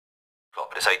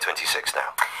It's 8:26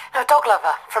 now. No, Dog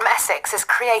Lover from Essex has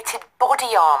created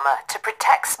body armour to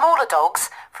protect smaller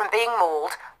dogs from being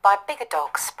mauled by bigger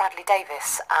dogs. Bradley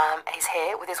Davis is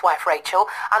here with his wife Rachel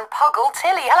and Puggle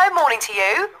Tilly. Hello, morning to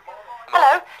you.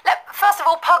 Hello. First of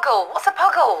all, Puggle. What's a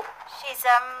Puggle? She's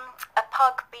a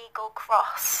Pug Beagle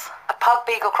Cross. A Pug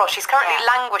Beagle Cross. She's currently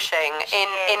languishing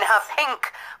in her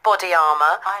pink body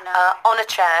armour. I know. On a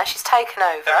chair. She's taken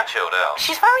over. Very chilled out.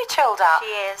 She's very chilled out.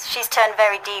 She is. She's turned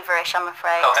very diva-ish, I'm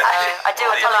afraid. Oh, So I do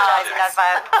apologise in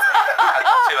advance.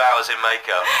 2 hours in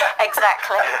makeup.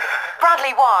 Exactly.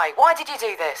 Bradley, why? Why did you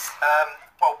do this?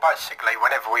 Well, basically,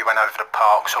 whenever we went over the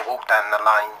parks or walked down the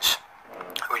lanes,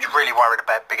 we was really worried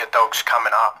about bigger dogs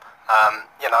coming up, and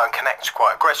connects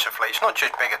quite aggressively. It's not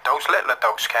just bigger dogs, littler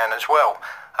dogs can as well.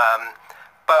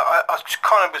 But I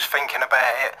kind of was thinking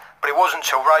about it, but it wasn't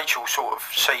until Rachel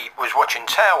was watching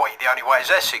Towie, The Only Way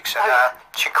is Essex, and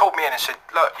she called me in and said,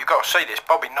 look, you've got to see this.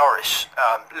 Bobby Norris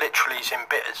literally is in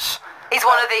bits. He's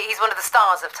one of the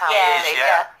stars of Towie. Yeah, isn't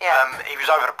he? Yeah. He was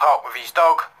over the park with his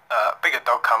dog. Bigger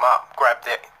dog come up, grabbed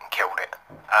it and killed it.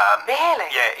 Really?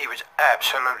 Yeah, he was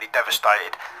absolutely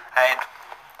devastated. And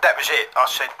that was it. I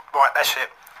said, right, that's it.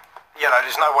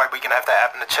 There's no way we can have that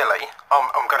happen to Tilly.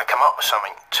 I'm going to come up with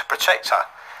something to protect her.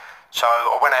 So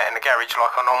I went out in the garage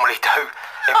like I normally do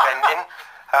in vending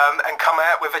and come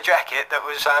out with a jacket that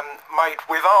was made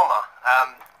with armour.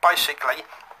 Basically,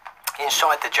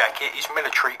 inside the jacket is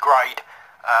military grade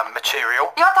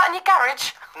material. You had that in your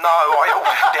garage? No, I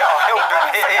ordered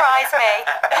it. Surprise me.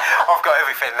 I've got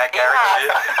everything in that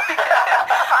garage.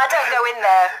 I don't go in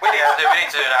there. We need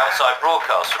to do an outside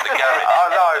broadcast from the garage. I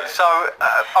know. So,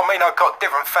 I got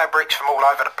different fabrics from all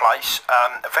over the place.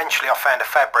 Eventually, I found a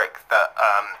fabric that,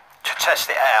 to test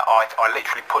it out, I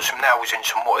literally put some nails in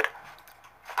some wood,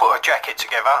 put a jacket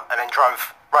together, and then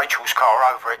drove Rachel's car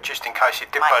over it just in case it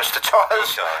did burst the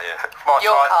tyres. Your car, yeah.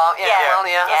 Your car,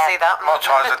 yeah. I see that. My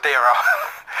tyres are dearer.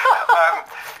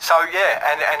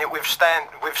 And it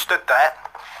withstood that.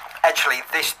 Actually,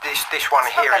 this one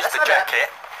here is the jacket.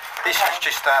 This is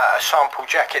just a sample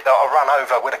jacket that I run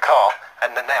over with a car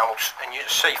and the nails, and you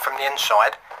see from the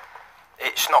inside,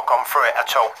 it's not gone through it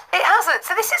at all. It hasn't.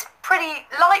 So this is pretty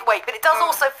lightweight, but it does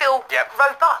also feel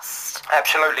robust.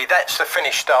 Absolutely. That's the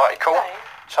finished article. Okay.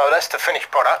 So that's the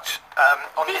finished product.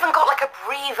 You've even got like a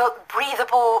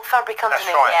breathable fabric underneath.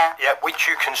 That's right. Yeah. Which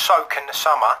you can soak in the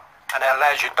summer, and it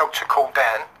allows your dog to cool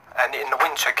down, and in the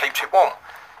winter keeps it warm.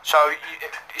 So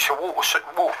it's a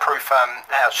waterproof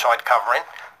outside covering,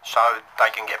 so they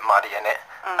can get muddy in it.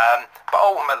 But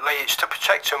ultimately, it's to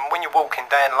protect them when you're walking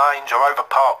down lanes or over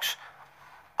parks.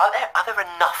 Are there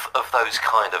enough of those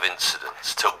kind of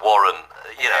incidents to warrant,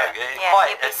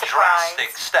 quite a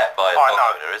drastic step by a dog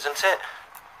owner, isn't it?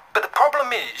 But the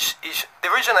problem is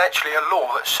there isn't actually a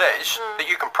law that says that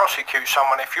you can prosecute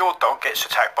someone if your dog gets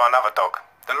attacked by another dog.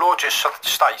 The law just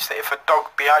states that if a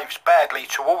dog behaves badly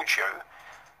towards you,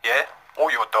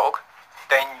 or your dog,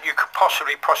 then you could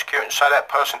possibly prosecute and say that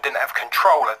person didn't have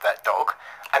control of that dog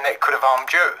and it could have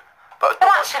harmed you. But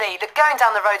actually, going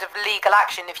down the road of legal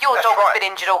action, if your dog has been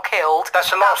injured or killed...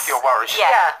 That's the last of your worries.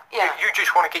 Yeah. You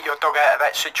just want to get your dog out of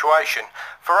that situation.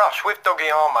 For us, with doggy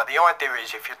armour, the idea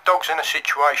is if your dog's in a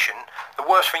situation, the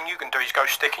worst thing you can do is go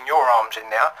sticking your arms in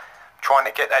there, trying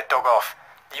to get that dog off.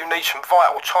 You need some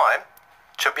vital time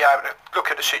to be able to look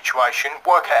at the situation,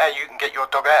 work out how you can get your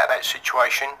dog out of that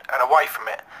situation and away from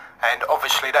it. And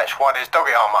obviously that's why there's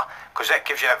doggy armour, because that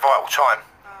gives you that vital time.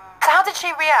 So how did she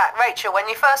react, Rachel, when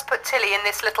you first put Tilly in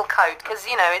this little coat? Because,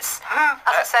 it's, as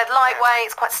I said, lightweight,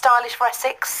 it's quite stylish for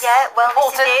Essex. Yeah, well,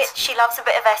 Important. this is it. She loves a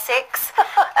bit of Essex.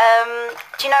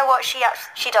 Do you know what? She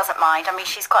doesn't mind. I mean,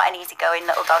 she's quite an easygoing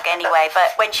little dog anyway,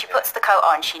 but when she puts the coat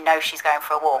on, she knows she's going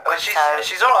for a walk. Well,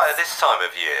 she's all right at this time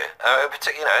of year.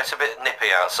 It's a bit nippy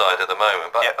outside at the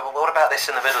moment, but what about this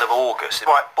in the middle of August?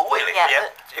 It's boiling. Yeah.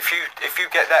 If you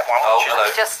get that one, hello.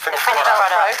 Just finished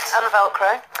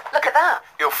Velcro. Look at that.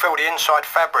 You'll feel the inside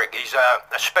fabric is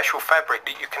a special fabric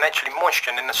that you can actually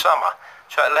moisten in the summer,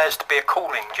 so it allows to be a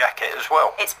cooling jacket as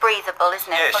well. It's breathable,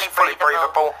 isn't it? Yeah, it's fully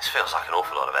breathable. This feels like an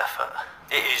awful lot of effort.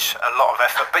 It is a lot of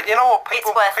effort, but you know what?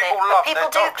 People it's worth people it. love People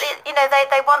their do. dogs.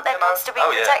 They want their dogs to be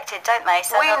protected, don't they?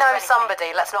 So we know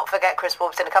somebody. Let's not forget Chris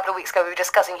Warburton. A couple of weeks ago, we were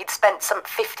discussing he'd spent some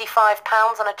 £55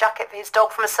 on a jacket for his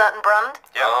dog from a certain brand.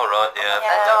 Yeah. Oh right, yeah.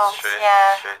 Dogs, That's true.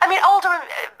 yeah. That's true. I mean,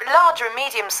 larger and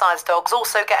medium-sized dogs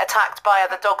also get attacked by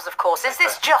other dogs, of course. Is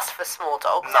this just for small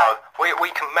dogs? No,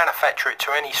 we can manufacture it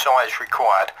to any size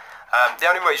required. The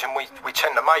only reason we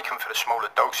tend to make them for the smaller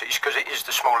dogs is because it is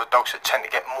the smaller dogs that tend to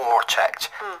get more attacked.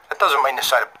 That doesn't mean to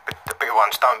say the bigger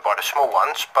ones don't by the small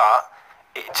ones, but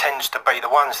it tends to be the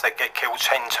ones that get killed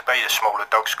tend to be the smaller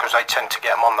dogs because they tend to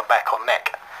get them on the back or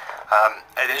neck.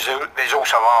 There's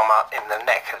also armour in the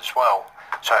neck as well,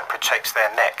 so it protects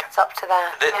their neck. It's up to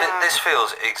that. This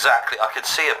feels exactly... I could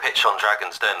see a pitch on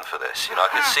Dragon's Den for this. You know,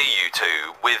 I could see you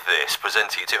two with this,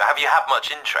 presenting you two. Have you had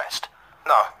much interest?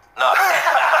 No. No.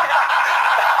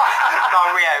 No,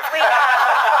 we have.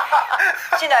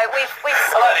 Do you know, we've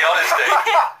I like the honesty.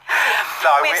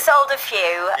 we've sold a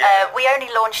few. We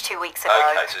only launched 2 weeks ago.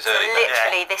 Okay, so it's early.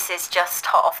 Literally, this is just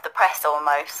hot off the press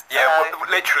almost. Yeah, so.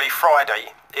 literally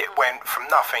Friday, it went from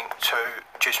nothing to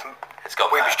just... It's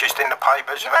gone we back. was just in the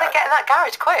papers. You better get in that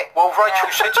garage quick. Well,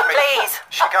 Rachel said to me... Please.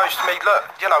 She goes to me, look,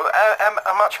 you know,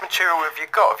 how much material have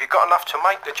you got? Have you got enough to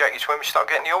make the jackets when we start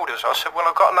getting the orders? I said, well,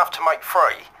 I've got enough to make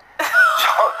 3. So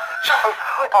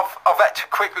I've had to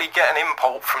quickly get an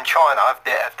import from China of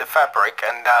the fabric,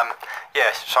 and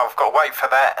so I've got to wait for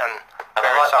that and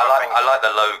I like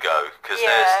the logo because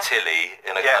there's Tilly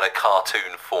in a kind of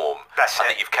cartoon form. That's I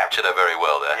think you've captured her very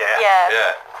well there.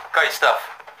 Yeah. Great stuff.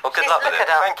 Well, good luck with it. Look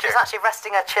at her. Thank you. She's actually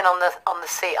resting her chin on the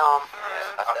seat arm.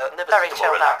 I've never Very seen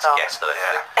a more chilled out relaxed dog. guest, I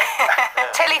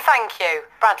think. Tilly, thank you.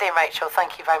 Bradley and Rachel,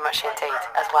 thank you very much indeed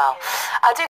as well. I do